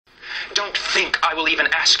don't think I will even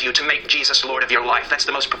ask you to make Jesus Lord of your life. That's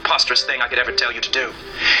the most preposterous thing I could ever tell you to do.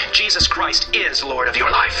 Jesus Christ is Lord of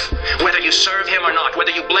your life. Whether you serve him or not,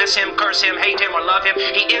 whether you bless him, curse him, hate him, or love him,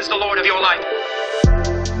 he is the Lord of your life.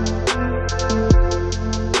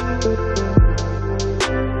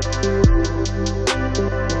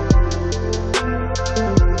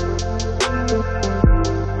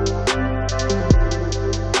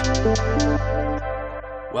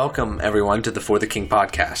 Welcome, everyone, to the For the King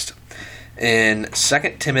podcast. In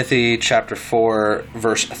 2 Timothy chapter 4,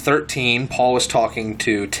 verse 13, Paul is talking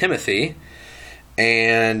to Timothy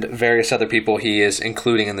and various other people he is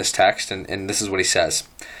including in this text, and this is what he says.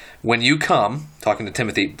 When you come, talking to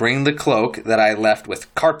Timothy, bring the cloak that I left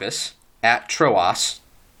with Carpus at Troas,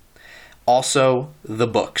 also the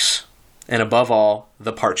books, and above all,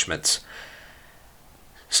 the parchments.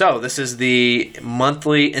 So this is the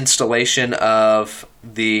monthly installation of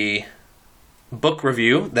the book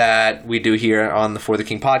review that we do here on the For the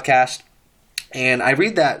King podcast. And I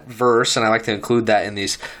read that verse, and I like to include that in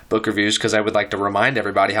these book reviews because I would like to remind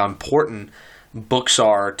everybody how important books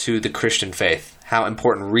are to the Christian faith, how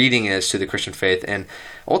important reading is to the Christian faith. And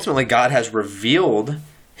ultimately, God has revealed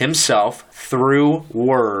himself through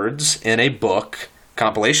words in a book,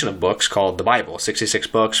 compilation of books called the Bible, 66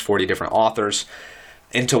 books, 40 different authors,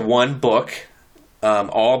 into one book,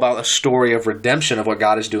 all about a story of redemption of what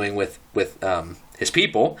God is doing with his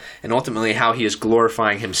people, and ultimately how he is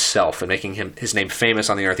glorifying himself and making his name famous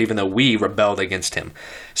on the earth, even though we rebelled against him.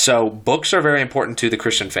 So books are very important to the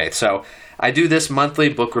Christian faith. So I do this monthly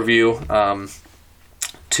book review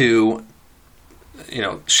to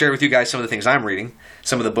share with you guys some of the things I'm reading,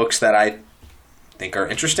 some of the books that I think are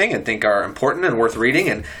interesting and think are important and worth reading,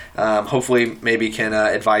 and hopefully maybe can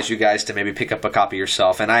advise you guys to maybe pick up a copy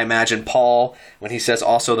yourself. And I imagine Paul, when he says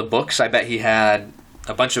also the books, I bet he had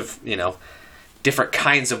a bunch of different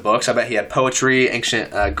kinds of books. I bet he had poetry,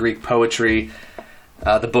 ancient Greek poetry,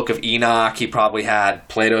 the Book of Enoch. He probably had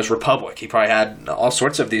Plato's Republic. He probably had all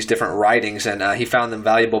sorts of these different writings, and he found them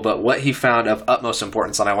valuable. But what he found of utmost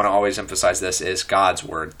importance, and I want to always emphasize this, is God's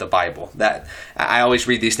Word, the Bible. That I always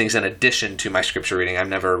read these things in addition to my scripture reading. I'm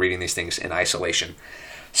never reading these things in isolation.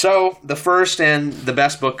 So the first and the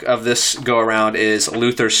best book of this go-around is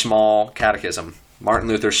Luther's Small Catechism, Martin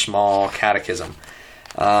Luther's Small Catechism.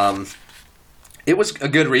 It was a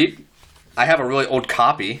good read. I have a really old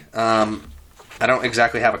copy. I don't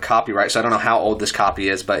exactly have a copyright, so I don't know how old this copy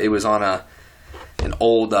is, but it was on an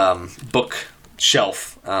old book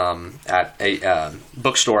shelf at a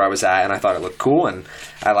bookstore I was at, and I thought it looked cool, and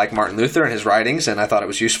I like Martin Luther and his writings, and I thought it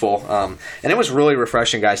was useful. And it was really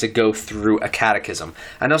refreshing, guys, to go through a catechism.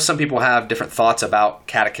 I know some people have different thoughts about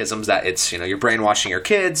catechisms, that it's, you're brainwashing your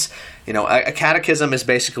kids. A catechism is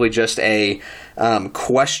basically just a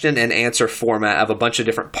question and answer format of a bunch of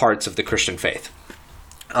different parts of the Christian faith.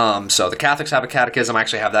 So the Catholics have a catechism. I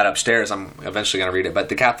actually have that upstairs. I'm eventually going to read it. But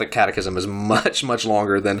the Catholic catechism is much, much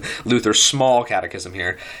longer than Luther's small catechism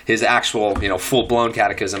here. His actual, full-blown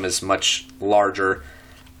catechism is much larger.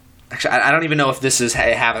 Actually, I don't even know if this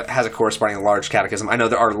has a corresponding large catechism. I know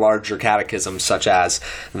there are larger catechisms, such as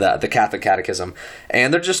the Catholic catechism.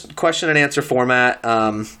 And they're just question and answer format.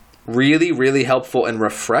 Really, really helpful and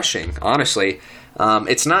refreshing, honestly.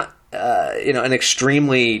 It's not, an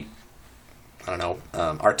extremely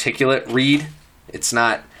articulate read. It's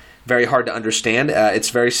not very hard to understand.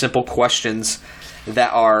 It's very simple questions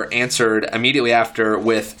that are answered immediately after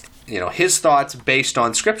with, his thoughts based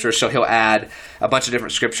on scripture. So he'll add a bunch of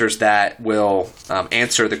different scriptures that will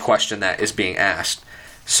answer the question that is being asked.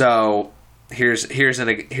 So here's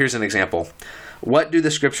an example. What do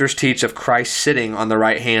the scriptures teach of Christ sitting on the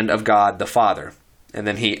right hand of God the Father? And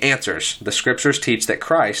then he answers, the scriptures teach that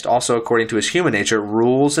Christ, also according to his human nature,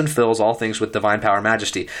 rules and fills all things with divine power and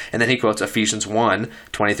majesty. And then he quotes Ephesians 1,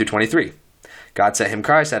 20 through 23. God set him,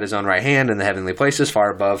 Christ, at his own right hand in the heavenly places, far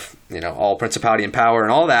above, all principality and power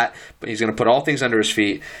and all that. But he's going to put all things under his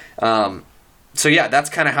feet. So yeah, that's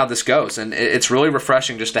kind of how this goes. And it's really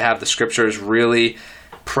refreshing just to have the scriptures really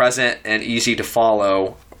present and easy to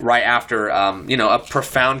follow right after, a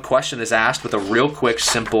profound question is asked with a real quick,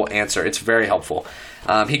 simple answer. It's very helpful.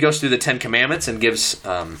 He goes through the 10 Commandments and gives,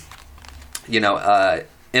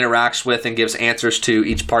 interacts with and gives answers to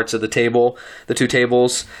each parts of the table, the two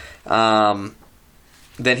tables. Then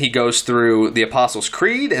he goes through the Apostles'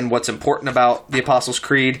 Creed and what's important about the Apostles'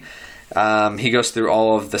 Creed. He goes through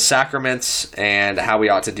all of the sacraments and how we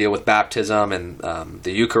ought to deal with baptism and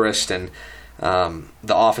the Eucharist and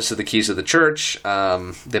the office of the keys of the church,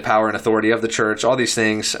 the power and authority of the church, all these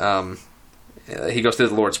things. He goes through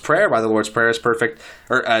the Lord's Prayer, why the Lord's Prayer is perfect,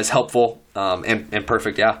 or is helpful and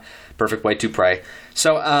perfect, perfect way to pray.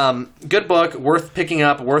 So, good book, worth picking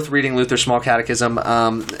up, worth reading Luther's Small Catechism.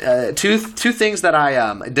 Two things that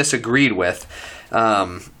I disagreed with.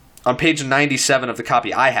 On page 97 of the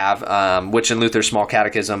copy I have, which in Luther's Small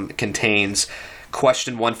Catechism contains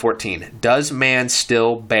question 114, does man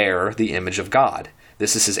still bear the image of God?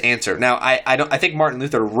 This is his answer. Now, I think Martin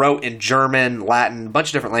Luther wrote in German, Latin, a bunch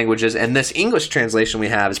of different languages, and this English translation we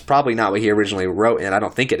have is probably not what he originally wrote in. I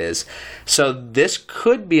don't think it is. So this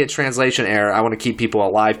could be a translation error. I want to keep people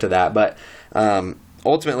alive to that, but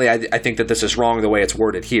ultimately, I think that this is wrong the way it's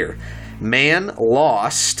worded here. Man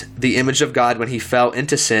lost the image of God when he fell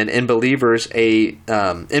into sin. In believers, a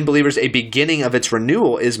beginning of its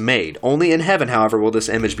renewal is made. Only in heaven, however, will this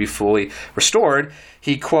image be fully restored.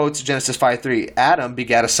 He quotes Genesis 5:3. Adam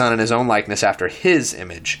begat a son in his own likeness after his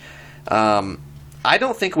image. I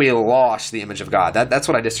don't think we lost the image of God. That's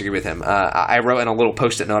what I disagree with him. I wrote in a little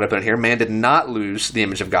post-it note I put in here, man did not lose the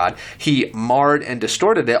image of God. He marred and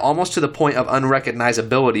distorted it almost to the point of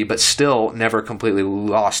unrecognizability, but still never completely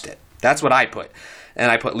lost it. That's what I put.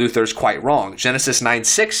 And I put Luther's quite wrong. Genesis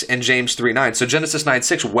 9:6 and James 3:9. So Genesis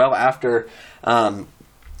 9:6, well after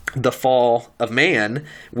the fall of man,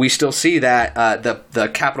 we still see that the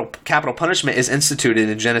capital punishment is instituted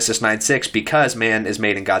in Genesis 9:6 because man is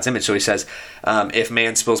made in God's image. So he says, if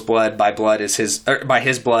man spills blood, by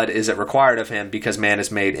his blood is it required of him, because man is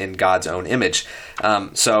made in God's own image.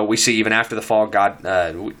 So we see even after the fall, God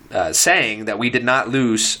saying that we did not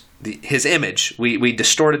lose his image. We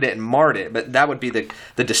distorted it and marred it, but that would be the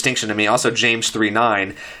distinction to me. Also, James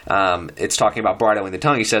 3:9, it's talking about bridling the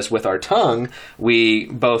tongue. He says, with our tongue, we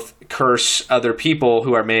both curse other people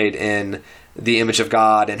who are made in the image of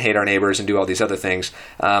God and hate our neighbors and do all these other things.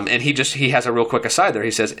 And he has a real quick aside there.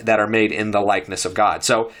 He says, that are made in the likeness of God.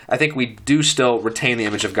 So I think we do still retain the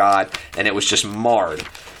image of God, and it was just marred.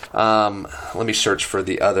 Let me search for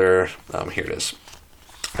the other. Here it is.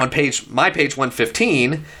 On my page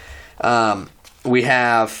 115, we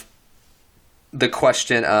have the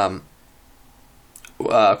question, question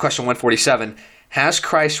 147. Has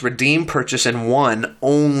Christ redeemed, purchased, and won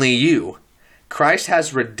only you? Christ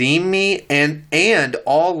has redeemed me and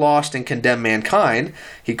all lost and condemned mankind.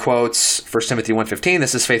 He quotes 1 Timothy 1:15.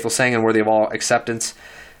 This is faithful saying and worthy of all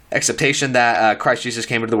acceptation that Christ Jesus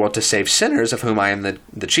came into the world to save sinners, of whom I am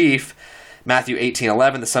the chief. Matthew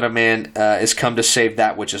 18:11. The Son of Man is come to save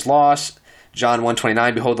that which is lost. John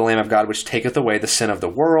 1:29, behold the Lamb of God, which taketh away the sin of the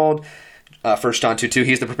world. 1 John 2:2,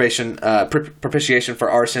 he is the propitiation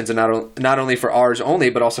for our sins, and not only for ours only,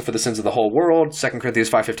 but also for the sins of the whole world. 2 Corinthians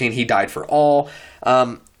 5:15, he died for all.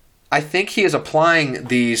 I think he is applying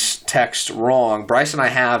these texts wrong. Bryce and I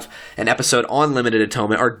have an episode on limited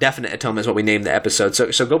atonement, or definite atonement is what we named the episode.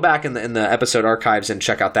 So go back in the episode archives and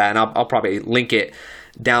check out that, and I'll probably link it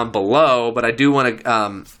down below, but I do want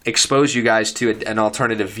to expose you guys to an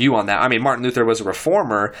alternative view on that. I mean, Martin Luther was a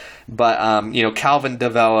reformer, but Calvin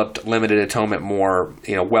developed limited atonement more,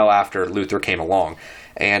 well after Luther came along.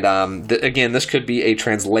 And again, this could be a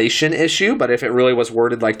translation issue, but if it really was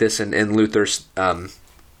worded like this in Luther's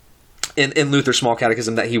in Luther's Small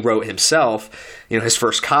Catechism that he wrote himself, his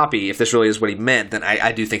first copy, if this really is what he meant, then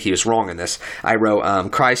I do think he was wrong in this. I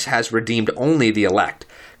wrote, Christ has redeemed only the elect.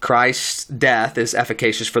 Christ's death is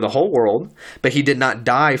efficacious for the whole world, but he did not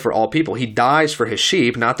die for all people. He dies for his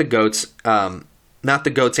sheep, not the goats and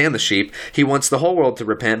the sheep. He wants the whole world to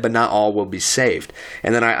repent, but not all will be saved.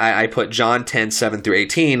 And then I put John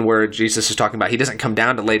 10:7-18, where Jesus is talking about he doesn't come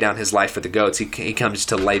down to lay down his life for the goats. He comes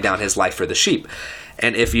to lay down his life for the sheep.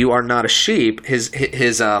 And if you are not a sheep, Christ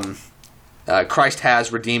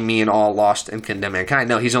has redeemed me and all lost and condemned mankind.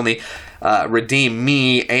 No, he's only redeemed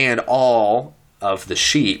me and all of the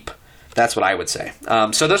sheep. That's what I would say.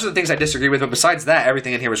 So those are the things I disagree with. But besides that,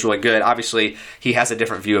 everything in here was really good. Obviously, he has a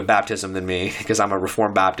different view of baptism than me because I'm a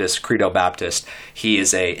Reformed Baptist, Credo Baptist. He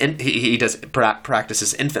is he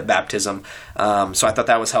practices infant baptism. So I thought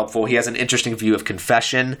that was helpful. He has an interesting view of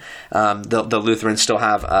confession. The Lutherans still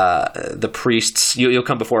have the priests. You'll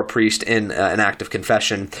come before a priest in an act of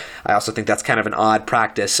confession. I also think that's kind of an odd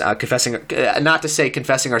practice. Confessing, not to say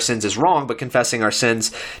confessing our sins is wrong, but confessing our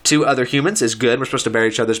sins to other humans is good. We're supposed to bear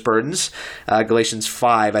each other's burdens. Galatians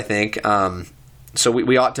 5, I think. So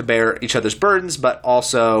we ought to bear each other's burdens, but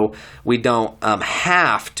also we don't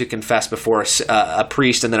have to confess before a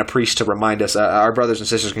priest and then a priest to remind us. Our brothers and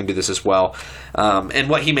sisters can do this as well. And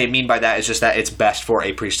what he may mean by that is just that it's best for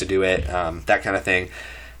a priest to do it, that kind of thing.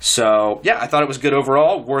 So, yeah, I thought it was good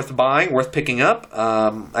overall, worth buying, worth picking up.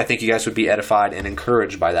 I think you guys would be edified and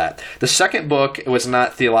encouraged by that. The second book was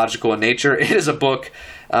not theological in nature. It is a book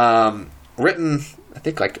written, I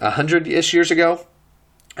think, like 100-ish years ago.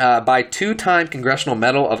 by two-time Congressional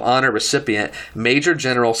Medal of Honor recipient Major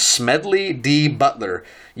General Smedley D. Butler,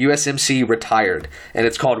 USMC, retired. And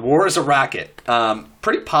it's called War is a Racket.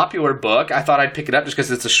 Pretty popular book. I thought I'd pick it up just because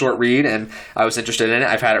it's a short read and I was interested in it.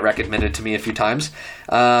 I've had it recommended to me a few times.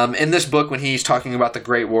 In this book, when he's talking about the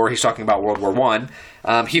Great War, he's talking about World War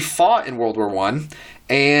I. He fought in World War I.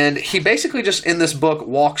 And he basically just, in this book,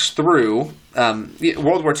 walks through.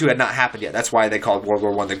 World War II had not happened yet. That's why they called World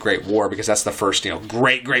War I the Great War, because that's the first,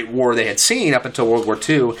 great war they had seen up until World War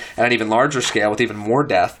II at an even larger scale with even more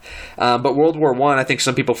death. But World War I, I think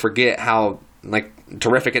some people forget how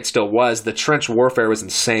terrific it still was. The trench warfare was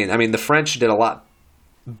insane. I mean, the French did a lot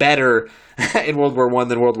better in World War I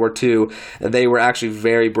than World War II. They were actually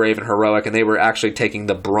very brave and heroic, and they were actually taking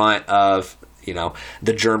the brunt of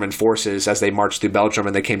the German forces as they marched through Belgium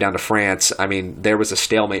and they came down to France. I mean, there was a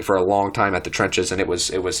stalemate for a long time at the trenches, and it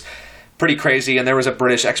was pretty crazy. And there was a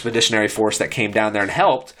British expeditionary force that came down there and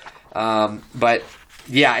helped. But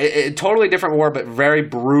yeah, totally different war, but very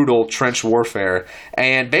brutal trench warfare.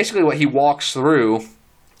 And basically what he walks through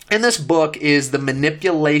in this book is the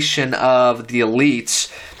manipulation of the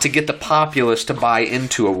elites to get the populace to buy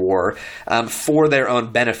into a war for their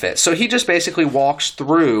own benefit. So he just basically walks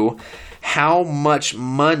through how much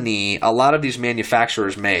money a lot of these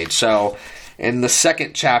manufacturers made. So in the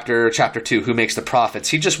second chapter, chapter 2, Who Makes the Profits,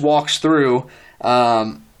 he just walks through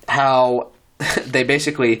how they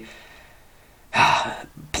basically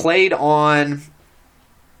played on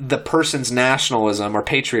the person's nationalism or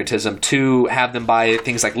patriotism to have them buy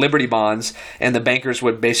things like Liberty bonds, and the bankers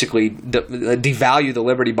would basically devalue the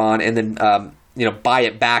Liberty bond and then buy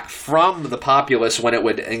it back from the populace when it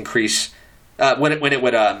would increase when it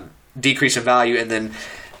would decrease in value, and then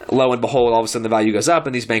lo and behold, all of a sudden the value goes up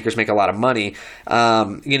and these bankers make a lot of money.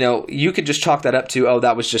 You could just chalk that up to,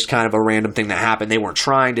 that was just kind of a random thing that happened. They weren't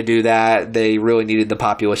trying to do that. They really needed the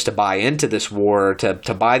populace to buy into this war,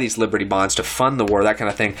 to buy these Liberty bonds, to fund the war, that kind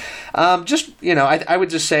of thing. I would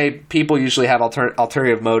just say people usually have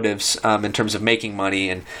alternative motives in terms of making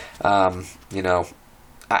money, and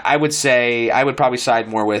I would say I would probably side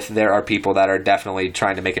more with there are people that are definitely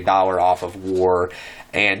trying to make a dollar off of war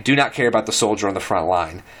and do not care about the soldier on the front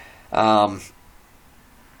line.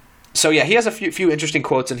 So yeah, he has a few interesting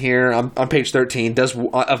quotes in here on page 13.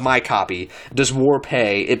 Of my copy, does war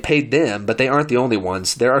pay? It paid them, but they aren't the only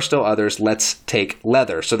ones. There are still others. Let's take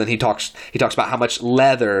leather. So then he talks about how much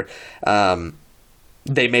leather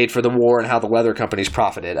they made for the war and how the leather companies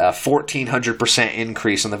profited. 1,400%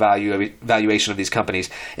 increase in the valuation of these companies.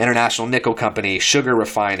 International Nickel Company, sugar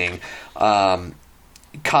refining,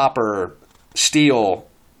 copper, steel,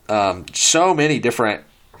 so many different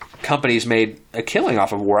companies made a killing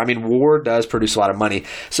off of war. I mean, war does produce a lot of money.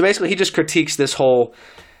 So basically, he just critiques this whole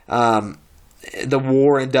the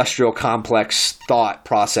war industrial complex thought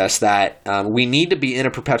process that we need to be in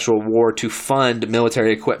a perpetual war to fund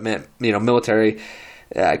military equipment. Military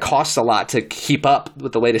costs a lot to keep up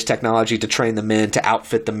with the latest technology, to train the men, to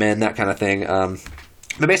outfit the men, that kind of thing.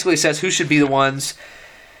 But basically, says who should be the ones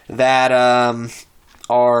that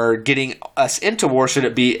are getting us into war. Should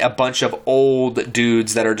it be a bunch of old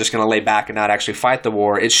dudes that are just going to lay back and not actually fight the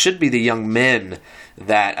war? It should be the young men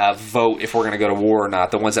that vote if we're going to go to war or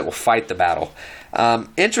not, the ones that will fight the battle.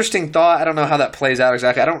 Interesting thought. I don't know how that plays out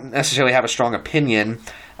exactly. I don't necessarily have a strong opinion,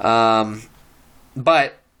 but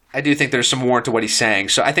I do think there's some warrant to what he's saying.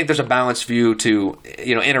 So I think there's a balanced view to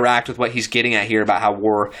interact with what he's getting at here about how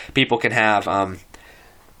war people can have.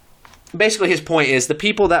 Basically, his point is the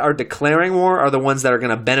people that are declaring war are the ones that are going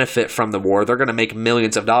to benefit from the war. They're going to make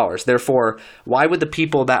millions of dollars. Therefore, why would the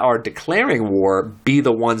people that are declaring war be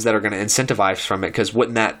the ones that are going to incentivize from it? Because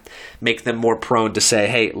wouldn't that make them more prone to say,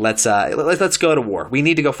 "Hey, let's go to war. We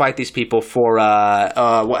need to go fight these people for I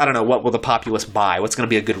don't know, what will the populace buy? What's going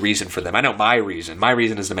to be a good reason for them? I know my reason. My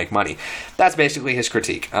reason is to make money." That's basically his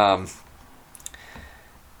critique.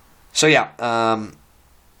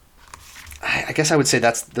 I guess I would say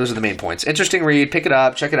those are the main points. Interesting read. Pick it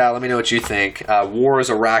up. Check it out. Let me know what you think. War is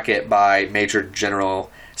a Racket by Major General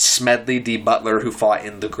Smedley D. Butler, who fought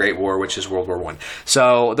in the Great War, which is World War I.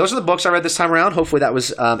 So those are the books I read this time around. Hopefully that was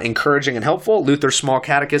encouraging and helpful. Luther's Small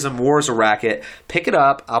Catechism, War is a Racket. Pick it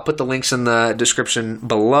up. I'll put the links in the description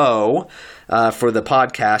below for the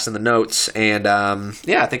podcast and the notes. And I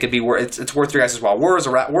think it'd be it's worth your guys as well. War is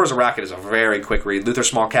a Racket is a very quick read. Luther's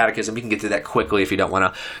Small Catechism, you can get through that quickly if you don't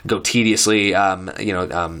want to go tediously,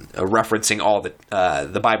 referencing all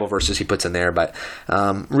the Bible verses he puts in there. But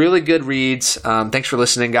really good reads. Thanks for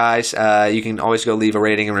listening, guys. You can always go leave a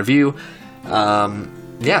rating and review.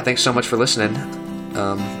 Thanks so much for listening.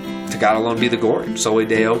 To God alone be the glory. Soli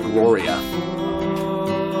Deo Gloria.